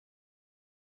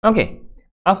Okay,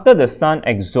 after the Sun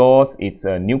exhausts its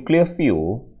nuclear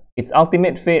fuel, its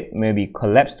ultimate fate may be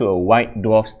collapsed to a white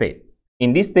dwarf state.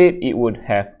 In this state, it would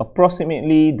have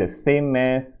approximately the same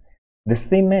mass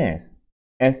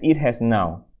as it has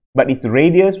now, but its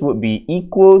radius would be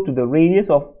equal to the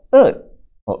radius of Earth.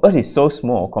 Oh, Earth is so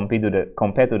small compared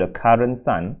to the current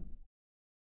Sun.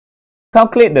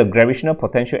 Calculate the gravitational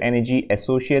potential energy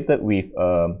associated with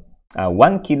a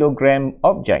 1 kilogram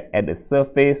object at the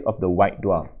surface of the white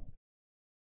dwarf.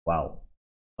 Wow.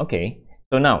 Okay,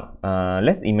 so now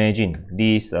let's imagine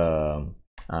this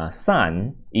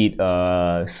Sun. It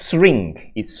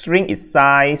shrink its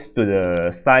size to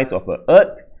the size of the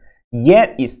Earth,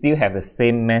 yet it still have the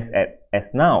same mass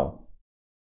as now.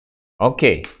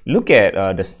 Okay, look at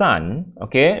the Sun.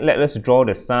 Okay, let's draw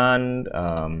the Sun.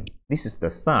 This is the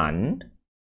Sun.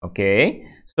 Okay,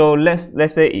 so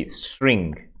let's say it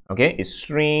shrink. Okay, it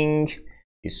shrink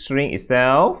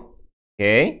itself.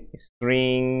 Okay, it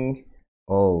shrink.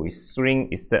 Oh, it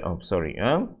shrink itself. Oh, sorry.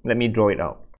 Let me draw it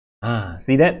out.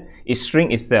 See that? It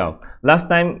shrink itself. Last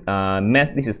time,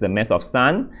 this is the mass of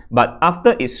Sun, but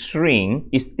after it shrink,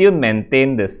 it still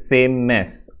maintain the same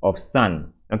mass of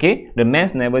Sun. Okay, the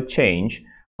mass never changed.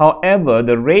 However,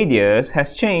 the radius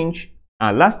has changed.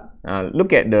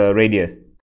 Look at the radius.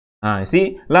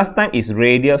 See, last time is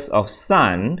radius of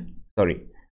Sun. Sorry,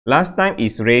 last time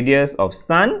is radius of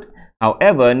Sun.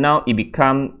 However, now it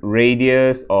become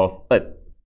radius of Earth.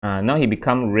 Now he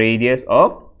become radius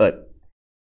of Earth.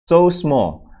 So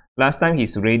small. Last time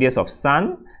his radius of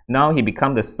Sun. Now he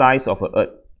become the size of Earth.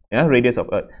 Yeah, radius of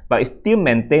Earth. But it still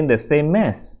maintain the same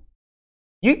mass.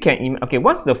 You can okay.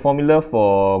 What's the formula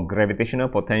for gravitational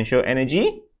potential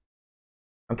energy?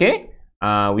 Okay.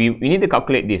 We need to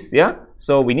calculate this. Yeah.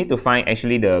 So we need to find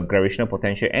actually the gravitational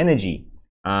potential energy.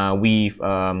 With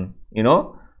you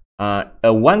know,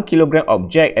 a 1 kilogram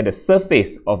object at the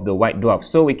surface of the white dwarf.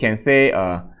 So we can say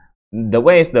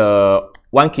where is the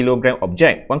 1 kilogram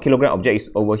object? 1 kilogram object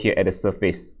is over here at the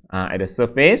surface.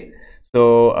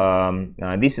 So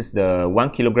this is the 1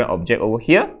 kilogram object over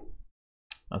here.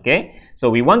 Okay, so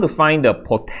we want to find the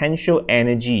potential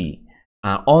energy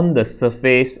on the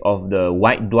surface of the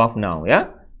white dwarf now. Yeah,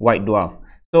 white dwarf.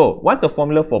 So what's the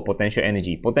formula for potential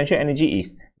energy? Potential energy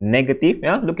is negative.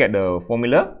 Yeah, look at the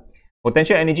formula.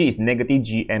 Potential energy is negative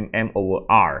gmm over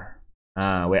r,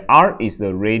 where r is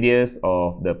the radius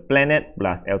of the planet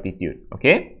plus altitude.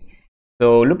 Okay,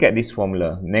 so look at this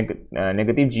formula,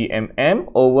 negative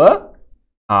gmm over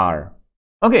r.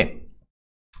 Okay,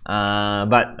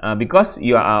 but because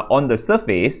you are on the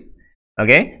surface,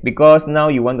 okay, because now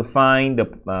you want to find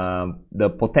the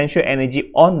potential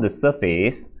energy on the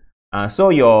surface, so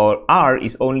your r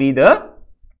is only the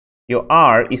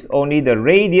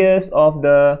radius of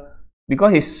the,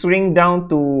 because it shrink down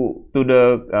to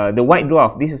the white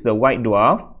dwarf. This is the white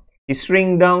dwarf. It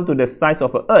shrink down to the size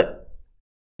of the Earth.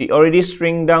 It already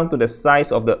shrink down to the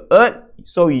size of the Earth.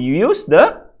 So you use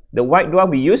the white dwarf.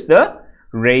 We use the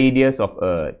radius of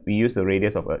Earth. We use the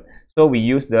radius of Earth. So we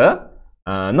use the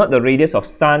not the radius of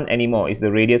Sun anymore. It's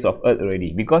the radius of Earth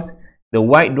already, because the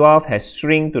white dwarf has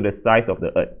shrink to the size of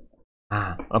the Earth.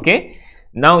 Okay.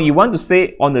 Now you want to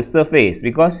say on the surface,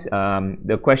 because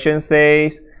the question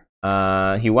says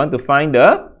he want to find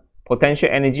the potential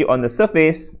energy on the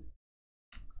surface.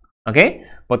 Okay,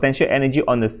 potential energy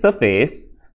on the surface.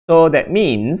 So that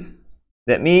means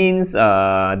the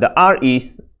r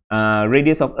is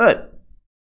radius of Earth.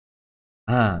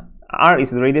 R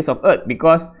is the radius of Earth,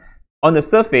 because on the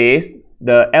surface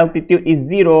the altitude is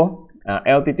 0.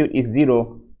 Altitude is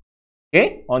 0.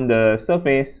 Okay, on the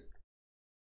surface.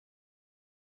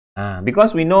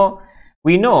 Because we know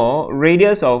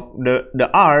radius of the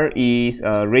r is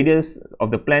radius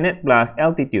of the planet plus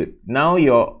altitude. Now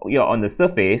you're on the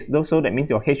surface, so that means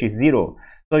your h is 0.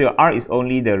 So your r is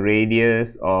only the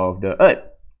radius of the Earth.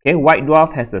 Okay, white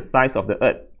dwarf has the size of the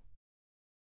Earth.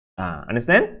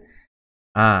 Understand?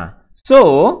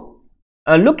 So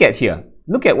look at here.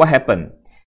 Look at what happened.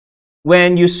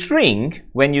 When you shrink,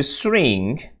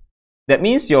 that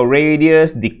means your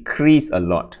radius decrease a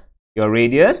lot. Your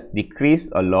radius decrease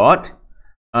a lot,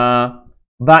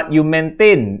 but you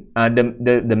maintain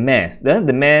the mass.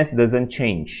 The mass doesn't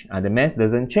change. The mass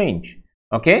doesn't change.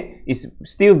 Okay, it's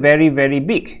still very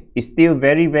big. It's still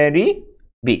very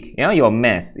big. Yeah, your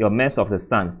mass of the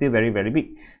Sun still very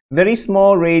big. Very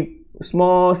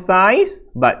small size,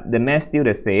 but the mass still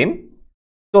the same.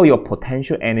 So your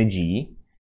potential energy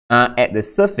at the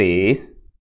surface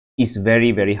is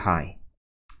very high.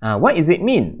 What does it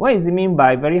mean? What does it mean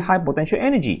by very high potential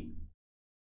energy?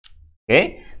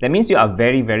 Okay, that means you are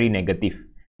very negative.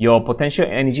 Your potential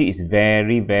energy is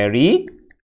very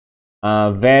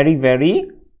very, very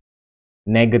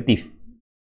negative.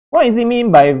 What does it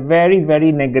mean by very,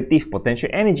 very negative potential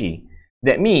energy?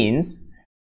 That means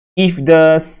if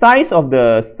the size of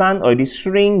the sun already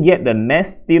shrink, yet the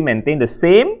mass still maintain the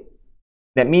same,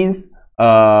 that means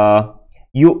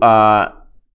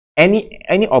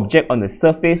any object on the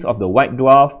surface of the white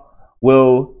dwarf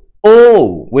will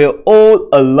owe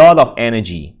a lot of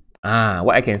energy.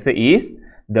 What I can say is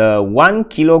the 1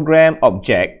 kilogram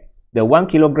object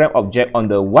on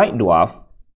the white dwarf,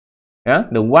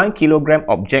 the 1 kilogram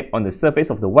object on the surface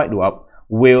of the white dwarf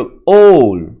will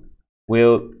owe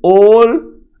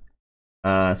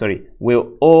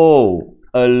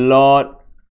a lot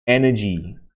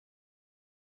energy.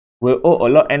 Will owe a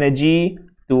lot energy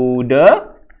to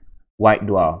the white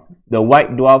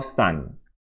dwarf, sun.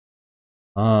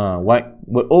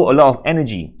 Will owe a lot of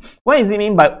energy. What does it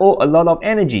mean by owe a lot of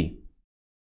energy?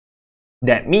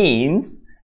 That means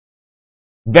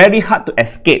very hard to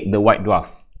escape the white dwarf.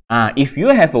 If you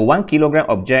have a 1 kilogram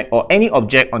object or any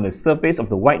object on the surface of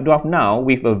the white dwarf now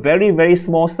with a very, very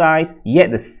small size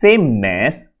yet the same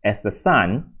mass as the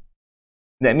sun,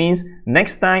 that means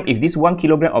next time if this 1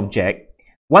 kilogram object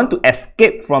want to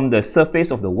escape from the surface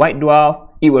of the white dwarf,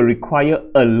 it will require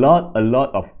a lot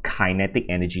of kinetic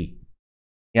energy.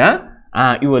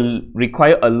 It will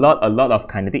require a lot of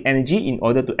kinetic energy in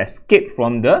order to escape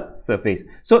from the surface.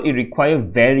 So it requires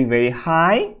very, very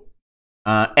high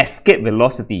escape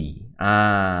velocity.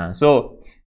 So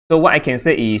what I can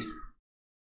say is,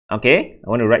 okay, I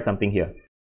want to write something here.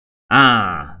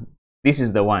 This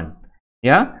is the one.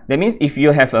 That means if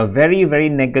you have a very, very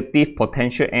negative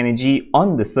potential energy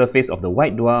on the surface of the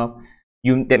white dwarf,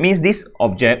 that means this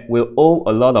object will owe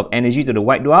a lot of energy to the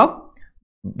white dwarf.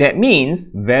 That means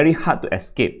very hard to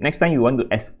escape. Next time you want to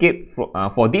escape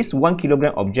for this 1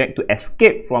 kilogram object to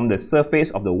escape from the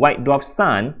surface of the white dwarf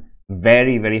sun,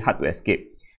 very, very hard to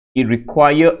escape. It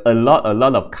requires a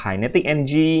lot of kinetic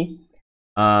energy,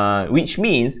 which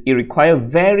means it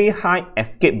requires very high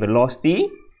escape velocity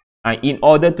in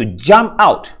order to jump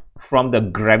out from the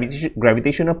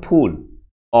gravitational pull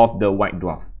of the white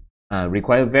dwarf.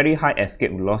 Require very high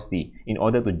escape velocity in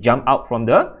order to jump out from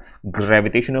the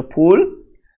gravitational pull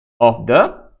of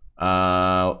the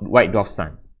white dwarf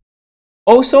sun.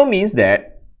 Also means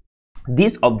that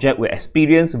this object will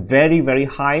experience very, very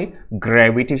high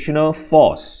gravitational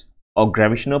force or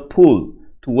gravitational pull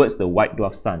towards the white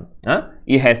dwarf sun.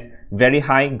 It has very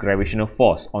high gravitational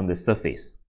force on the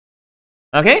surface.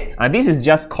 Okay, this is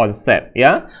just concept,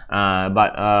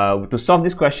 but to solve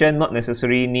this question, not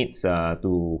necessarily needs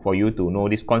for you to know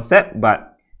this concept,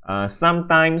 but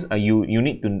sometimes you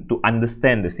need to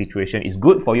understand the situation. It's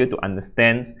good for you to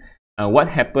understand what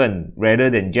happened rather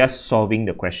than just solving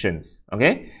the questions.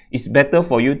 Okay, it's better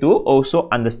for you to also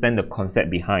understand the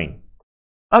concept behind.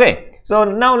 Okay, so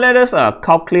now let us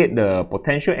calculate the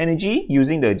potential energy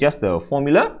using just the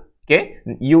formula. Okay,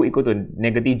 U equal to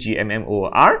negative GMM over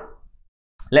R.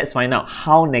 Let's find out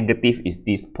how negative is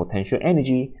this potential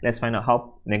energy. Let's find out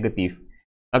how negative.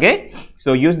 Okay,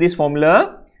 so use this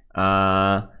formula.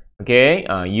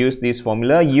 Use this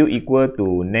formula. U equal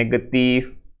to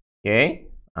negative. Okay,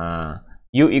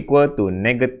 U equal to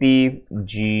negative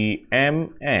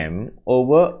GMM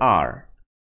over R.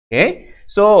 Okay,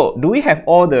 so do we have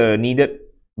all the needed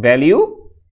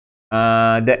value?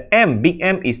 The M, big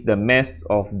M, is the mass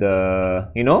of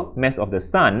the mass of the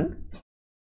sun.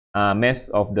 Mass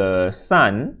of the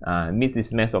sun, means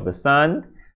this mass of the sun.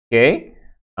 Okay,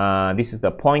 this is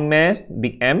the point mass,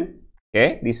 big M.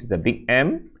 Okay, this is the big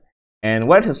M. And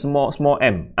what is the small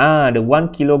m? The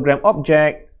 1 kilogram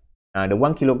object. The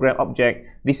 1 kilogram object.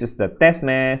 This is the test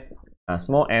mass,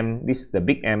 small m. This is the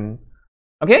big M.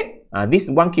 Okay, this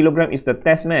 1 kilogram is the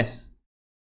test mass.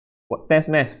 What test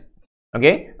mass?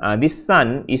 Okay, this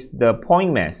sun is the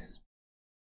point mass.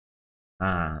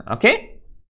 Okay.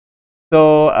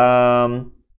 So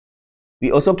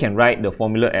we also can write the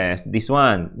formula as this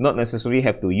one. Not necessarily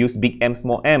have to use big M,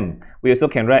 small m. We also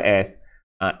can write as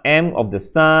m of the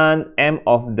sun, m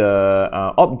of the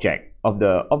object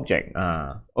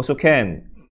also can.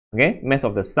 Okay, mass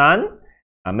of the sun,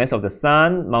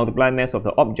 multiply mass of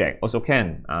the object also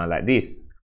can, like this.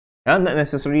 Not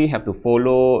necessarily have to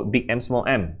follow big M, small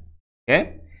m.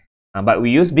 Okay. But we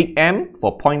use big M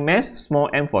for point mass, small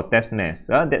m for test mass.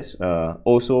 That's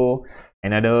also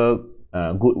another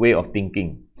good way of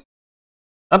thinking.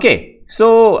 Okay,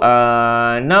 so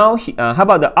now how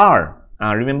about the R?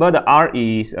 Remember, the R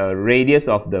is radius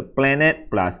of the planet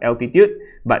plus altitude.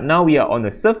 But now we are on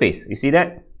the surface. You see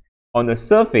that? On the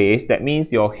surface, that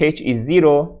means your H is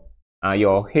 0.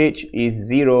 Your H is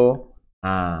 0.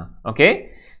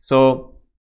 Okay, so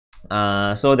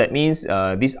So that means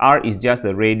this r is just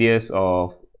the radius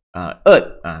of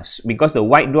Earth, because the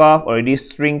white dwarf already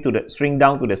shrink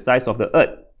down to the size of the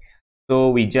Earth.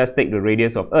 So we just take the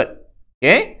radius of Earth.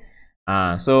 Okay.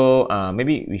 So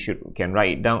maybe we can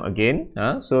write it down again.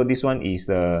 So this one is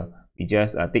we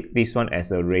just take this one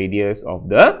as a radius of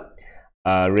the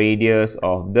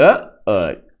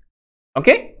Earth.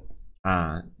 Okay.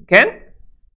 Can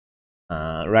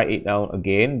write it down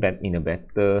again, but in a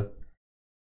better.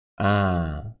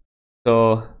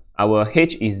 So our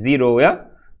h is 0, yeah.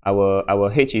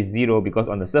 Our h is 0 because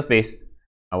on the surface,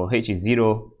 our h is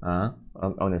 0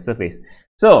 on the surface.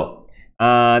 So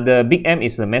the big M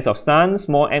is the mass of sun,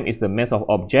 small m is the mass of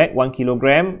object, 1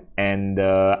 kilogram, and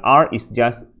r is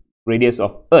just radius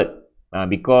of Earth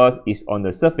because it's on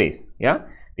the surface, yeah,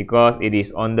 because it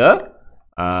is on the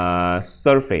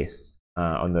surface.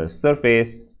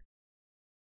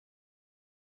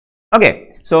 Okay,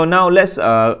 so now let's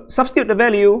substitute the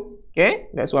value. Okay,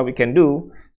 that's what we can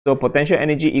do. So potential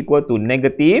energy equal to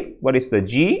negative, what is the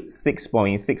G?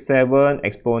 6.67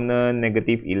 exponent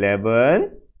negative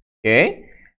 11. Okay,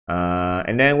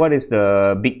 and then what is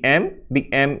the big M?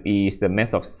 Big M is the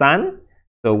mass of sun.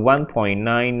 So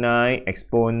 1.99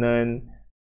 exponent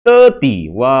 30.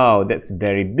 Wow, that's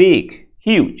very big,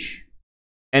 huge.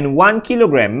 And 1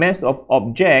 kilogram, mass of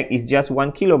object is just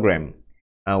 1 kilogram.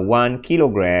 1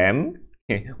 kilogram,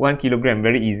 1 kilogram,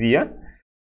 very easy, yeah?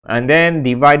 And then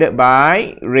divided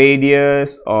by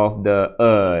radius of the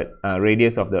Earth.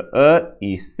 Radius of the Earth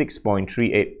is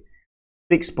 6.38.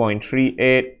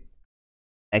 6.38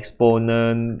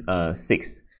 exponent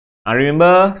 6.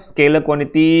 Remember, scalar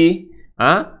quantity.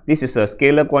 This is a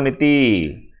scalar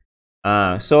quantity.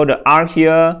 So the r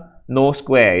here, no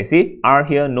square. You see, r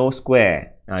here, no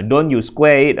square. Don't you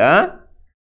square it.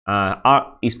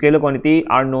 R is scalar quantity,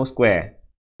 r no square.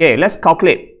 Okay, let's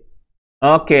calculate.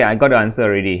 Okay, I got the answer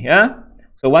already. Yeah.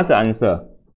 So what's the answer?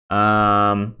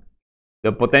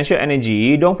 The potential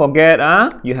energy. Don't forget.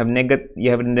 You have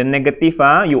the negative.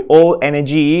 You owe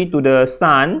energy to the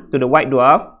sun, to the white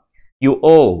dwarf. You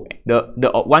owe the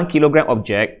 1 kilogram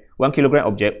object. 1 kilogram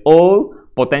object owe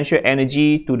potential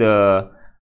energy to the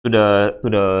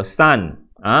sun.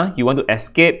 You want to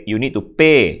escape. You need to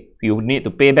pay. You need to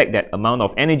pay back that amount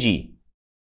of energy.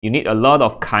 You need a lot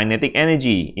of kinetic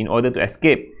energy in order to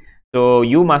escape. So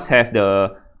you must have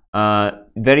the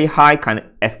very high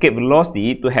escape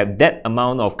velocity to have that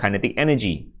amount of kinetic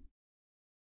energy.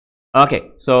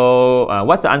 Okay, so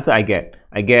what's the answer I get?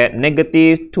 I get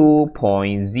negative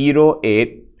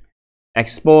 2.08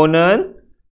 exponent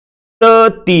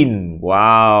 13.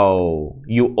 Wow,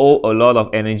 you owe a lot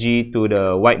of energy to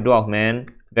the white dwarf, man.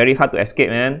 Very hard to escape,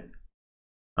 man.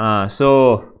 Yeah,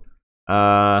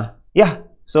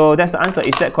 so that's the answer.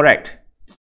 Is that correct?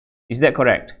 Is that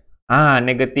correct?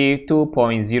 Negative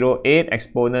 2.08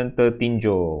 exponent 13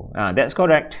 joule. That's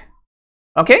correct.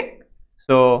 Okay,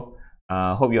 so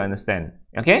hope you understand.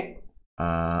 Okay,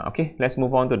 okay, let's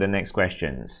move on to the next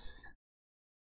questions.